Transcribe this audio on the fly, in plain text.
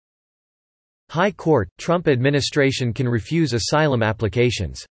High Court, Trump administration can refuse asylum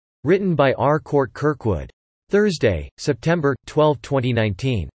applications. Written by R. Court Kirkwood. Thursday, September 12,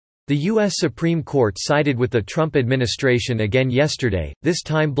 2019. The U.S. Supreme Court sided with the Trump administration again yesterday, this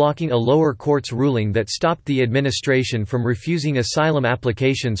time blocking a lower court's ruling that stopped the administration from refusing asylum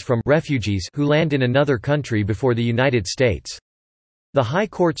applications from refugees who land in another country before the United States. The High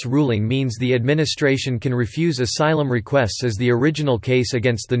Court's ruling means the administration can refuse asylum requests as the original case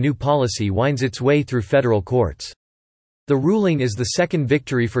against the new policy winds its way through federal courts. The ruling is the second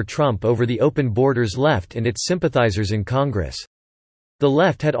victory for Trump over the open borders left and its sympathizers in Congress. The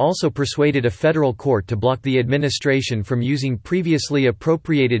left had also persuaded a federal court to block the administration from using previously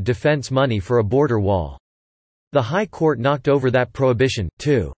appropriated defense money for a border wall. The High Court knocked over that prohibition,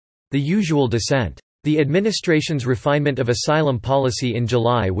 too. The usual dissent. The administration's refinement of asylum policy in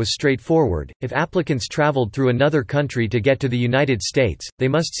July was straightforward: if applicants traveled through another country to get to the United States, they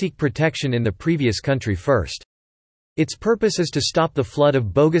must seek protection in the previous country first. Its purpose is to stop the flood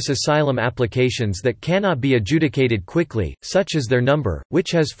of bogus asylum applications that cannot be adjudicated quickly, such as their number, which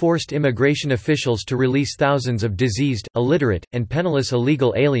has forced immigration officials to release thousands of diseased, illiterate, and penniless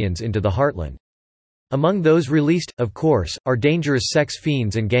illegal aliens into the heartland. Among those released, of course, are dangerous sex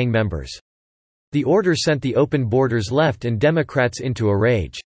fiends and gang members. The order sent the open borders left and Democrats into a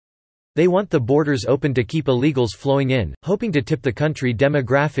rage. They want the borders open to keep illegals flowing in, hoping to tip the country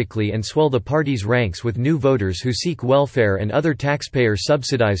demographically and swell the party's ranks with new voters who seek welfare and other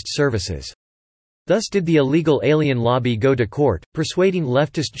taxpayer-subsidized services. Thus did the illegal alien lobby go to court, persuading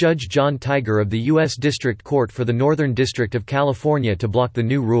leftist Judge John Tiger of the U.S. District Court for the Northern District of California to block the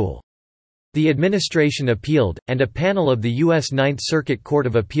new rule. The administration appealed, and a panel of the U.S. Ninth Circuit Court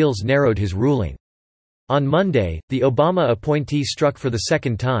of Appeals narrowed his ruling. On Monday, the Obama appointee struck for the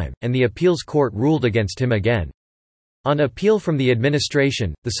second time, and the appeals court ruled against him again. On appeal from the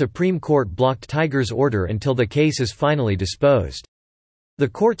administration, the Supreme Court blocked Tiger's order until the case is finally disposed. The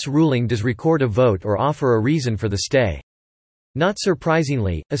court's ruling does record a vote or offer a reason for the stay. Not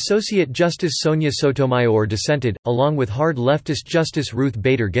surprisingly, Associate Justice Sonia Sotomayor dissented, along with hard leftist Justice Ruth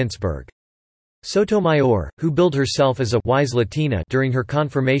Bader Ginsburg. Sotomayor, who billed herself as a «wise Latina» during her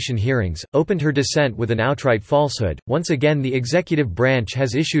confirmation hearings, opened her dissent with an outright falsehood. Once again, the executive branch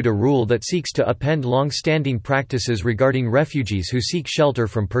has issued a rule that seeks to upend long-standing practices regarding refugees who seek shelter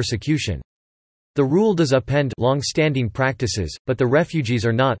from persecution. The rule does upend long-standing practices, but the refugees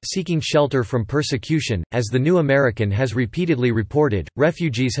are not seeking shelter from persecution. As The New American has repeatedly reported,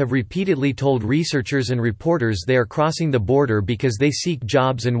 refugees have repeatedly told researchers and reporters they are crossing the border because they seek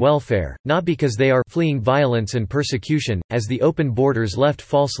jobs and welfare, not because they are fleeing violence and persecution, as the open borders left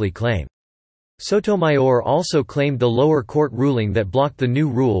falsely claim. Sotomayor also claimed the lower court ruling that blocked the new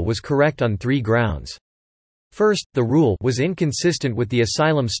rule was correct on three grounds. First, the rule was inconsistent with the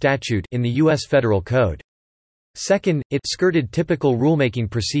asylum statute in the U.S. Federal Code. Second, it skirted typical rulemaking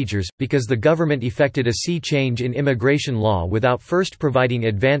procedures, because the government effected a sea change in immigration law without first providing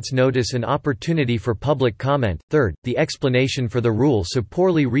advance notice and opportunity for public comment. Third, the explanation for the rule so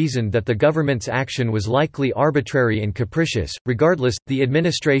poorly reasoned that the government's action was likely arbitrary and capricious. Regardless, the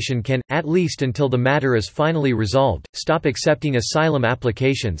administration can, at least until the matter is finally resolved, stop accepting asylum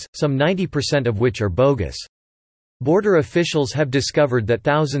applications, some 90% of which are bogus. Border officials have discovered that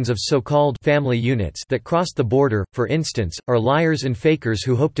thousands of so-called family units that cross the border, for instance, are liars and fakers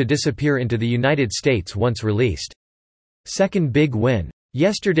who hope to disappear into the United States once released. Second big win.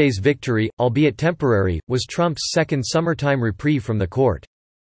 Yesterday's victory, albeit temporary, was Trump's second summertime reprieve from the court.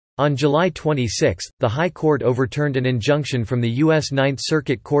 On July 26, the High Court overturned an injunction from the U.S. Ninth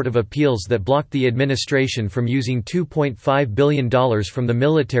Circuit Court of Appeals that blocked the administration from using $2.5 billion from the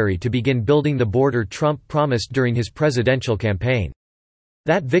military to begin building the border Trump promised during his presidential campaign.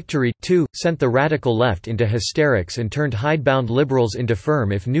 That victory, too, sent the radical left into hysterics and turned hidebound liberals into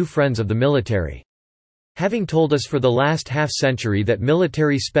firm if new friends of the military. Having told us for the last half-century that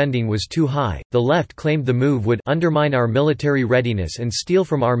military spending was too high, the left claimed the move would undermine our military readiness and steal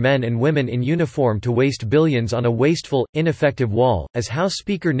from our men and women in uniform to waste billions on a wasteful, ineffective wall, as House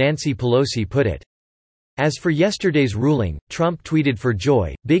Speaker Nancy Pelosi put it. As for yesterday's ruling, Trump tweeted for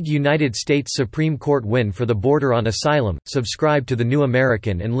joy, "Big United States Supreme Court win for the border on asylum." Subscribe to The New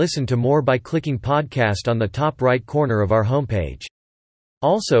American and listen to more by clicking podcast on the top right corner of our homepage.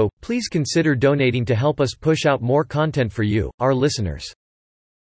 Also, please consider donating to help us push out more content for you, our listeners.